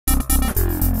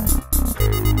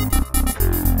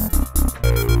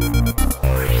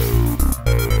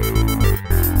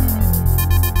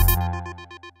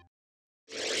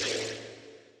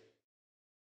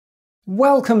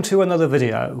Welcome to another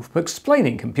video for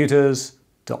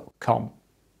explainingcomputers.com.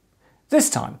 This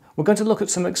time we're going to look at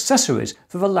some accessories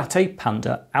for the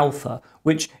LattePanda Alpha,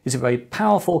 which is a very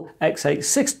powerful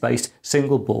x86 based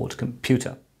single board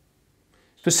computer.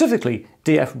 Specifically,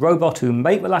 DF Robot, who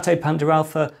make the LattePanda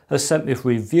Alpha, has sent me to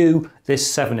review this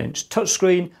 7-inch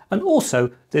touchscreen and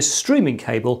also this streaming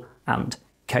cable and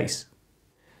case.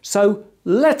 So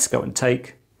let's go and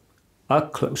take a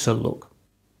closer look.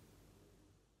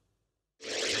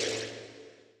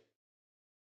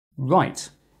 Right,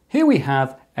 here we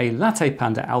have a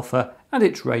LattePanda Alpha and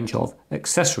its range of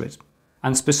accessories.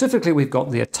 And specifically we've got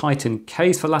the Titan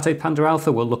case for LattePanda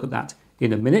Alpha, we'll look at that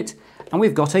in a minute. And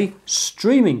we've got a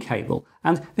streaming cable,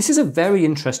 and this is a very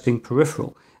interesting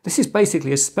peripheral. This is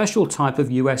basically a special type of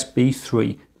USB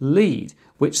 3 lead,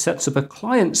 which sets up a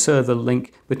client-server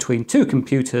link between two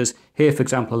computers, here for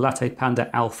example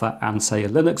LattePanda Alpha and say a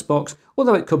Linux box,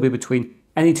 although it could be between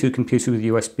any two computers with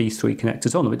USB 3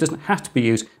 connectors on them. It doesn't have to be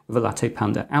used with a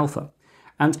LattePanda Alpha.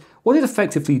 And what it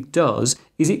effectively does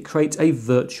is it creates a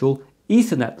virtual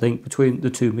Ethernet link between the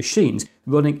two machines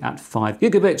running at 5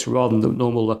 gigabits rather than the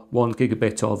normal 1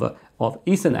 gigabit of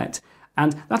Ethernet.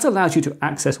 And that allows you to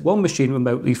access one machine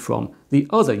remotely from the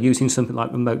other using something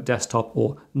like Remote Desktop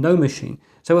or NoMachine.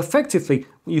 So effectively,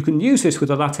 you can use this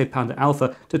with a LattePanda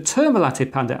Alpha to turn a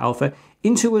LattePanda Alpha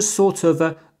into a sort of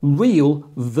a real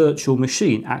virtual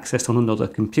machine accessed on another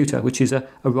computer, which is a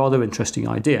rather interesting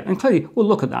idea. And clearly, we'll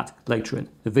look at that later in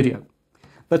the video.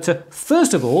 But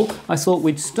first of all, I thought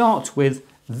we'd start with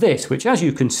this, which as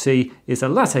you can see is a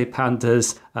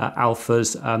LattePanda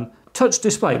Alpha's touch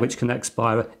display, which connects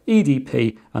via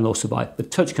EDP and also by the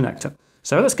touch connector.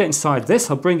 So let's get inside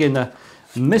this. I'll bring in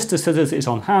Mr. Scissors is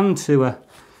on hand to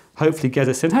hopefully get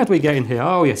us in. How do we get in here?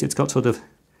 Oh yes, it's got sort of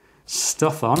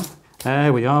stuff on.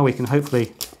 There we are. We can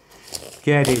hopefully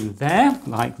get in there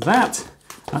like that.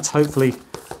 That's hopefully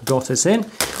got us in.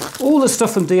 All the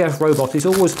stuff from DF Robot is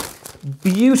always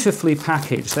beautifully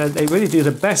packaged. They really do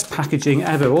the best packaging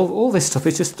ever. All this stuff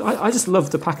is just, I just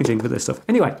love the packaging for this stuff.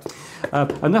 Anyway,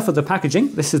 enough of the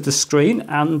packaging. This is the screen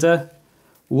and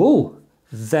whoa,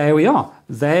 there we are.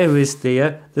 There is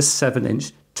the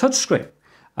 7-inch touchscreen.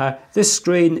 This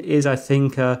screen is, I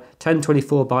think,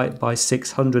 1024 by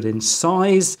 600 in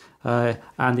size,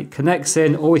 and it connects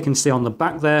in, all we can see on the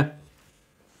back there,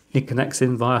 it connects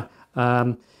in via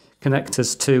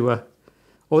connectors to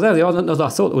oh, there they are. I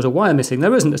thought there was a wire missing.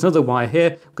 There isn't. There's another wire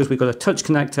here because we've got a touch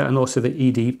connector and also the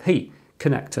EDP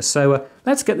connector. So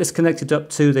let's get this connected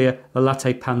up to the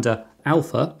LattePanda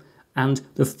Alpha. And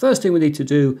the first thing we need to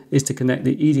do is to connect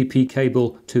the EDP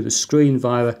cable to the screen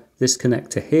via this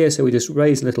connector here. So we just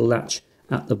raise a little latch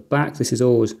at the back. This is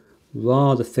always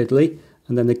rather fiddly.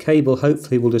 And then the cable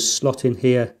hopefully will just slot in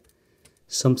here,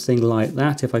 something like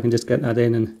that. If I can just get that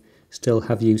in and still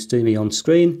have you see me on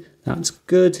screen, that's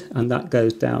good, and that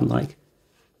goes down like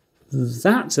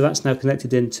that. So that's now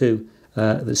connected into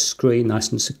the screen nice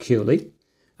and securely.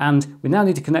 And we now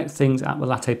need to connect things at the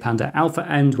LattePanda Alpha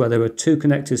end where there are two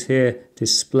connectors here,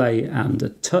 display and a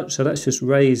touch. So let's just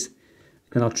raise,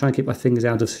 and I'll try and keep my fingers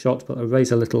out of shot, but I'll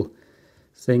raise a little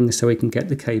thing so we can get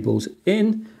the cables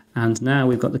in. And now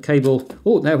we've got the cable.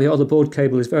 Oh, there we are. The board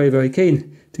cable is very, very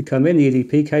keen to come in, the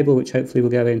EDP cable, which hopefully will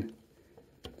go in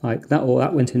like that. Oh,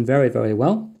 that went in very, very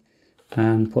well.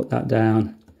 And put that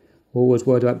down. Always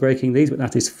worried about breaking these, but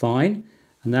that is fine.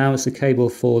 And now it's the cable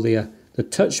for the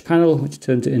touch panel, which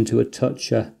turns it into a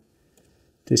touch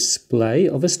display,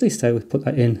 obviously. So we put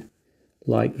that in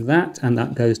like that, and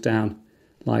that goes down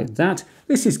like that.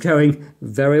 This is going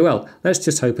very well. Let's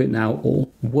just hope it now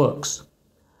all works.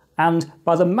 And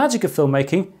by the magic of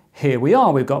filmmaking, here we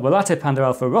are. We've got the LattePanda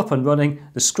Alpha up and running,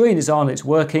 the screen is on, it's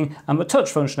working, and the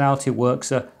touch functionality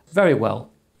works very well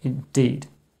indeed.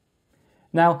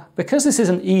 Now, because this is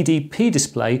an EDP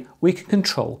display, we can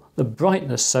control the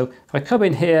brightness. So if I come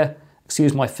in here,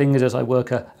 excuse my fingers as I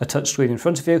work a touch screen in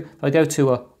front of you, if I go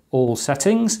to all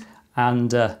settings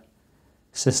and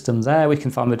system there, we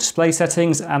can find the display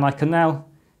settings, and I can now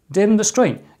dim the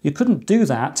screen. You couldn't do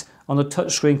that on a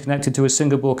touch screen connected to a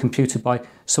single board computer by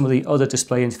some of the other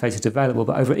display interfaces available,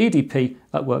 but over EDP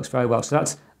that works very well. So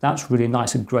that's really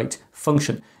nice, a great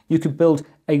function. You could build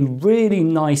a really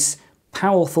nice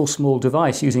powerful small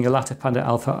device using a LattePanda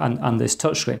Alpha and this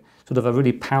touchscreen, sort of a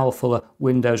really powerful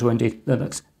Windows or indeed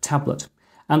Linux tablet.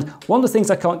 And one of the things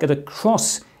I can't get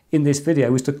across in this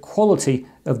video is the quality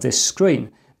of this screen.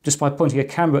 Just by pointing a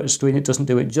camera at the screen, it doesn't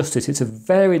do it justice. It's a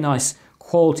very nice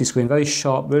quality screen, very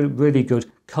sharp, really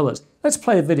good colours. Let's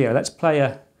play a video. Let's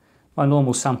play my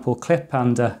normal sample clip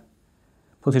and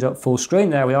put it up full screen.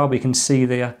 There we are. We can see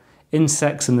the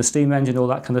insects and the steam engine, all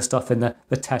that kind of stuff in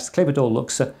the test clip. It all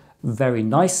looks very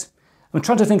nice. I'm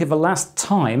trying to think of the last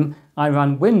time I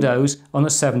ran Windows on a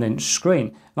 7-inch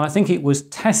screen. And I think it was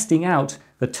testing out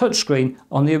the touchscreen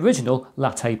on the original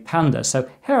LattePanda. So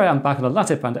here I am back on the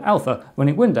LattePanda Alpha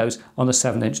running Windows on a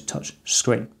 7-inch touch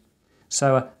screen.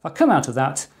 So if I come out of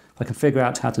that, if I can figure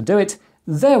out how to do it,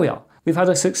 there we are. We've had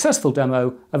a successful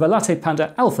demo of a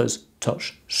LattePanda Alpha's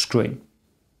touch screen.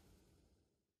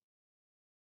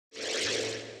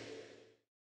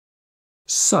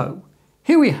 So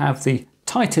here we have the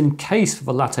Titan case for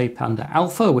the LattePanda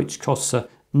Alpha, which costs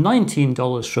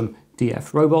 $19 from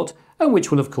DF Robot, and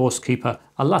which will of course keep a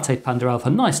LattePanda Alpha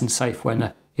nice and safe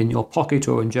when in your pocket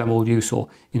or in general use or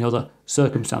in other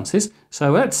circumstances.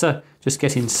 So let's just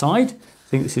get inside. I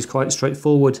think this is quite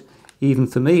straightforward even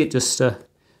for me. It just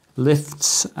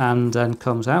lifts and then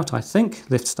comes out, I think.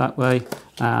 Lifts that way,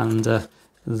 and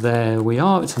there we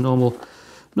are. It's a normal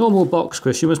box,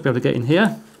 Chris. You must be able to get in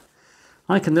here.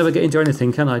 I can never get into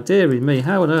anything, can I? Dearie me,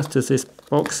 how on earth does this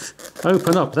box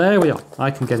open up? There we are. I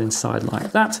can get inside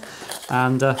like that.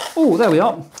 And, oh, there we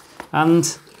are.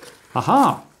 And,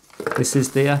 aha, this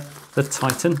is the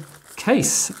Titan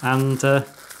case. And,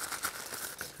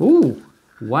 ooh,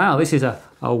 wow, this is a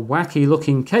wacky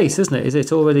looking case, isn't it? Is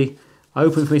it already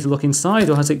open for me to look inside,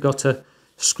 or has it got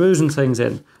screws and things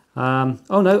in?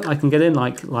 Oh no, I can get in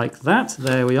like that.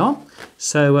 There we are.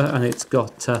 So, and it's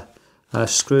got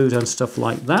screws and stuff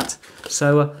like that.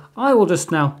 So I will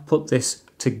just now put this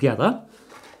together.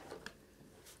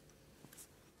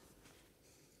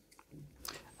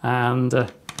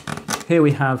 And here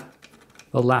we have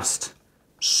the last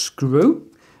screw.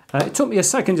 It took me a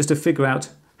second just to figure out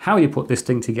how you put this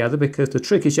thing together, because the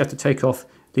trick is you have to take off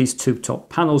these two top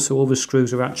panels so all the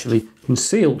screws are actually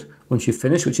concealed once you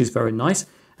finish, which is very nice.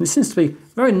 And it seems to be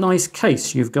a very nice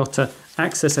case. You've got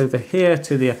access over here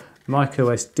to the micro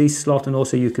SD slot, and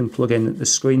also you can plug in the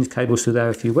screen cables through there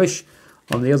if you wish.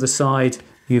 On the other side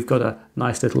you've got a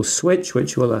nice little switch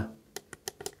which will you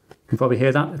can probably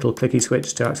hear that little clicky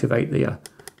switch to activate the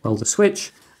the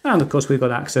switch. And of course we've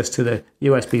got access to the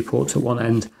USB ports at one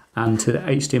end and to the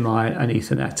HDMI and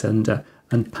Ethernet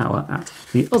and power at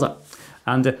the other.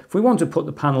 And if we want to put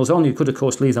the panels on, you could of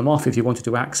course leave them off if you wanted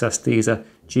to access these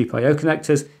GPIO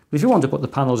connectors. But if you want to put the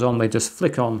panels on, they just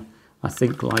flick on, I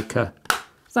think, like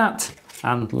that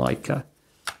and like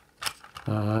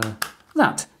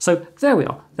that. So there we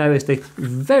are. There is the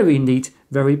very neat,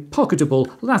 very pocketable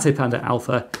LattePanda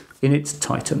Alpha in its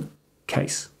Titan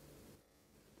case.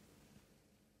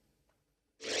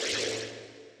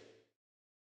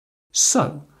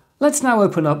 So let's now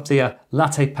open up the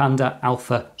LattePanda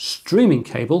Alpha streaming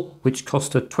cable, which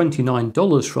cost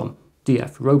 $29 from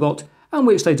DF Robot, and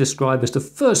which they describe as the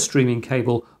first streaming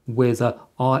cable with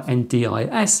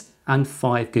RNDIS and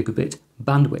 5 gigabit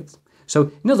bandwidth.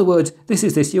 So in other words, this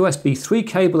is this USB 3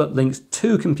 cable that links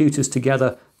two computers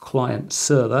together, client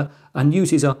server, and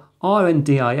uses a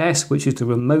RNDIS, which is the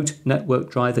Remote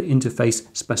Network Driver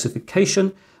Interface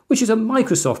specification, which is a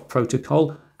Microsoft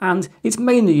protocol, and it's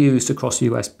mainly used across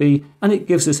USB, and it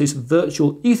gives us this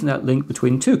virtual Ethernet link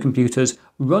between two computers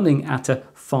running at a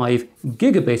 5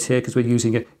 gigabit here because we're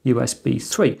using a USB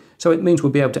 3. So it means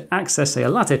we'll be able to access, say, a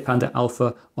LattePanda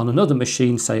Alpha on another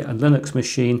machine, say a Linux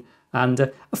machine,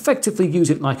 and effectively use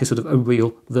it like a sort of a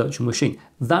real virtual machine.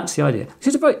 That's the idea. This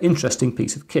is a very interesting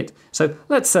piece of kit. So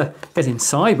let's get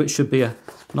inside, which should be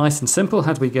nice and simple.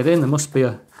 How do we get in? There must be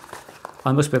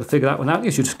I must be able to figure that one out.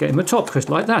 You should just get in the top, Chris,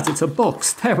 like that. It's a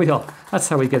box. There we are. That's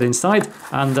how we get inside.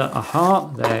 And aha,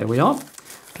 there we are.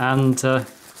 And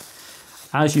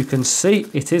as you can see,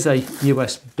 it is a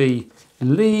USB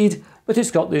lead, but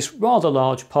it's got this rather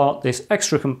large part, this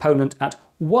extra component at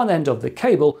one end of the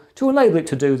cable to enable it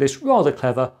to do this rather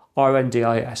clever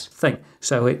RNDIS thing.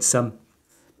 So it's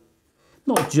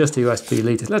not just a USB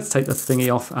lead. Let's take the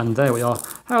thingy off, and there we are.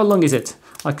 How long is it?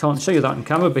 I can't show you that on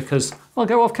camera because I'll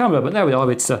go off camera, but there we are.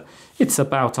 It's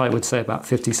about, I would say, about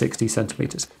 50-60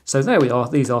 centimeters. So there we are.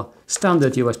 These are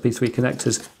standard USB 3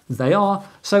 connectors. They are.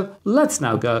 So let's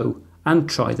now go and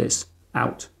try this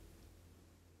out.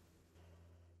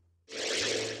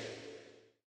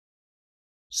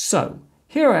 So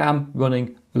here I am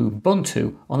running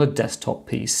Ubuntu on a desktop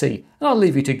PC, and I'll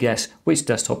leave you to guess which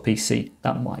desktop PC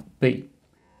that might be.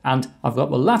 And I've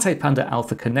got the LattePanda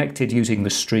Alpha connected using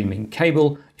the streaming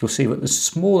cable. You'll see that the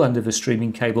small end of the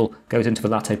streaming cable goes into the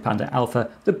LattePanda Alpha,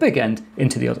 the big end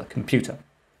into the other computer.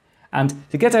 And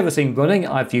to get everything running,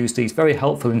 I've used these very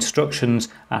helpful instructions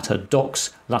at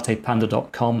docs,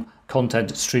 lattepanda.com,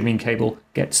 content streaming cable,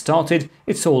 get started.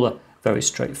 It's all very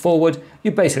straightforward.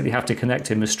 You basically have to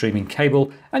connect in the streaming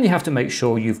cable, and you have to make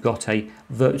sure you've got a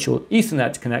virtual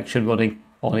Ethernet connection running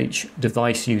on each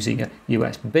device using a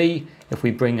USB. If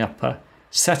we bring up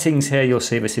settings here, you'll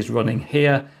see this is running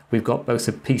here. We've got both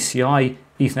a PCI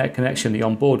Ethernet connection, the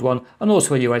onboard one, and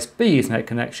also a USB Ethernet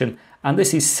connection, and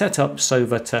this is set up so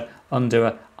that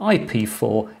under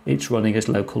IP4 it's running as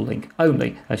local link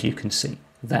only, as you can see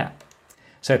there.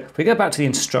 So if we go back to the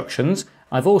instructions,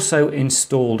 I've also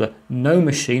installed a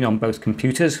NoMachine on both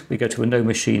computers. We go to a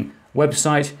NoMachine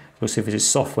website, you'll see this is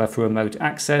software for remote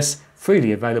access,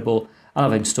 freely available, and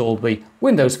I've installed the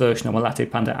Windows version of my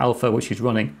LattePanda Alpha, which is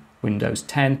running Windows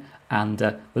 10, and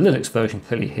the Linux version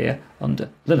clearly here under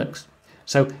Linux.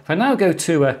 So if I now go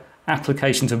to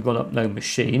Applications and run up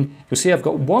NoMachine, you'll see I've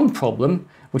got one problem,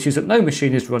 which is that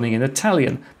NoMachine is running in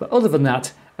Italian, but other than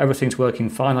that, everything's working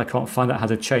fine. I can't find out how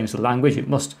to change the language. It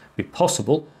must be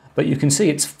possible, but you can see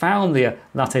it's found the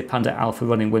LattePanda Alpha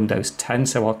running Windows 10,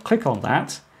 so I'll click on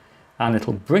that, and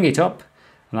it'll bring it up,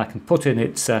 and I can put in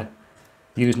its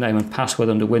username and password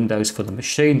under Windows for the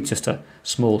machine. Just a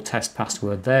small test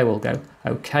password there. We'll go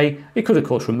OK. You could of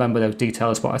course remember those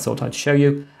details, but I thought I'd show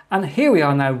you. And here we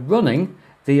are now running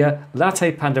the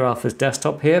LattePanda Alpha's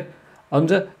desktop here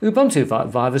under Ubuntu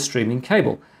via the streaming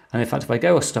cable. And in fact, if I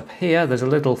go up here, there's a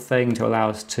little thing to allow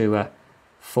us to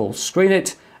full screen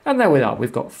it. And there we are.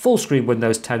 We've got full screen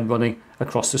Windows 10 running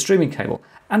across the streaming cable.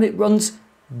 And it runs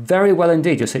very well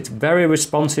indeed. You'll see it's very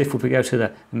responsive if we go to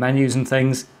the menus and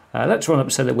things. Let's run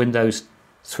up say the Windows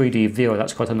 3D Viewer.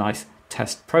 That's quite a nice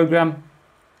test program.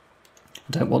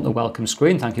 I don't want the welcome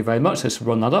screen, thank you very much. Let's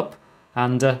run that up,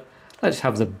 and let's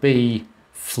have the bee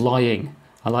flying.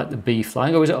 I like the bee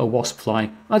flying, or is it a wasp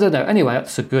flying? I don't know. Anyway,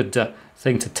 that's a good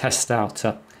thing to test out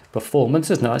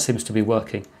performance, isn't it? That seems to be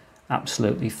working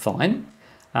absolutely fine.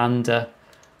 And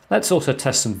let's also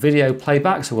test some video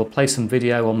playback. So we'll play some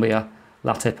video on the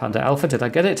LattePanda Alpha. Did I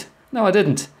get it? No, I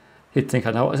didn't. You'd think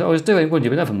I know what I was doing, wouldn't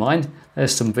you? But never mind.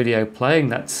 There's some video playing.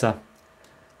 Let's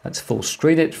full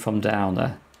screen it from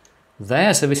down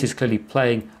there. So this is clearly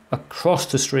playing across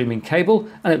the streaming cable,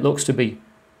 and it looks to be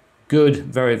good,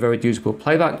 very, very usable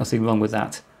playback. Nothing wrong with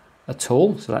that at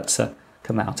all. So let's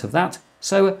come out of that.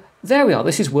 So there we are.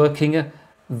 This is working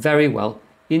very well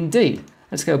indeed.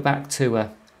 Let's go back to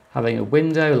having a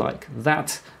window like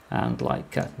that and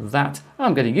like that.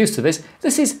 I'm getting used to this.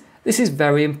 This is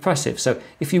very impressive. So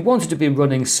if you wanted to be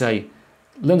running, say,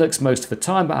 Linux most of the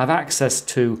time, but have access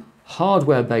to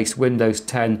hardware-based Windows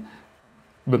 10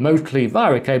 remotely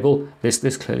via a cable,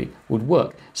 this clearly would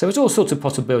work. So there's all sorts of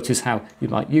possibilities how you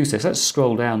might use this. Let's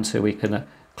scroll down so we can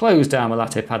close down the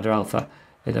LattePanda Alpha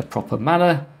in a proper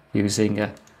manner using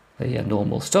the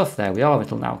normal stuff. There we are.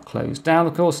 It'll now close down,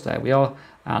 of course. There we are.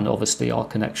 And obviously our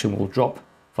connection will drop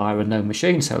via a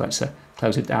NoMachine. So let's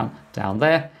close it down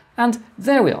there. And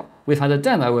there we are. We've had a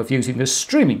demo of using the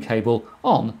streaming cable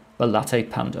on the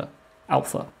LattePanda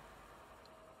Alpha.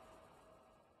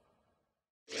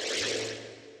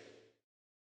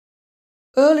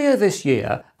 Earlier this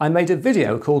year, I made a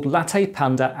video called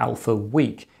LattePanda Alpha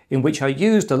Week, in which I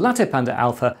used the LattePanda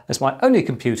Alpha as my only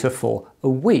computer for a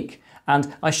week.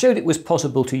 And I showed it was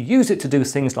possible to use it to do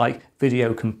things like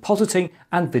video compositing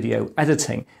and video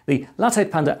editing. The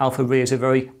LattePanda Alpha really is a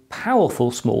very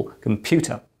powerful small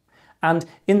computer. And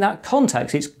in that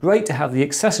context, it's great to have the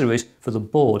accessories for the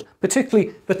board,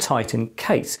 particularly the Titan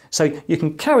case. So you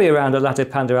can carry around a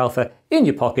LattePanda Alpha in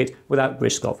your pocket without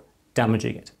risk of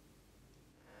damaging it.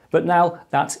 But now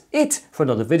that's it for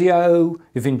another video. If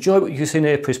you've enjoyed what you've seen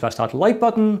here, please press that like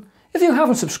button. If you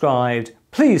haven't subscribed,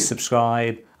 please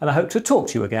subscribe, and I hope to talk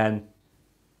to you again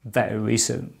very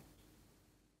soon.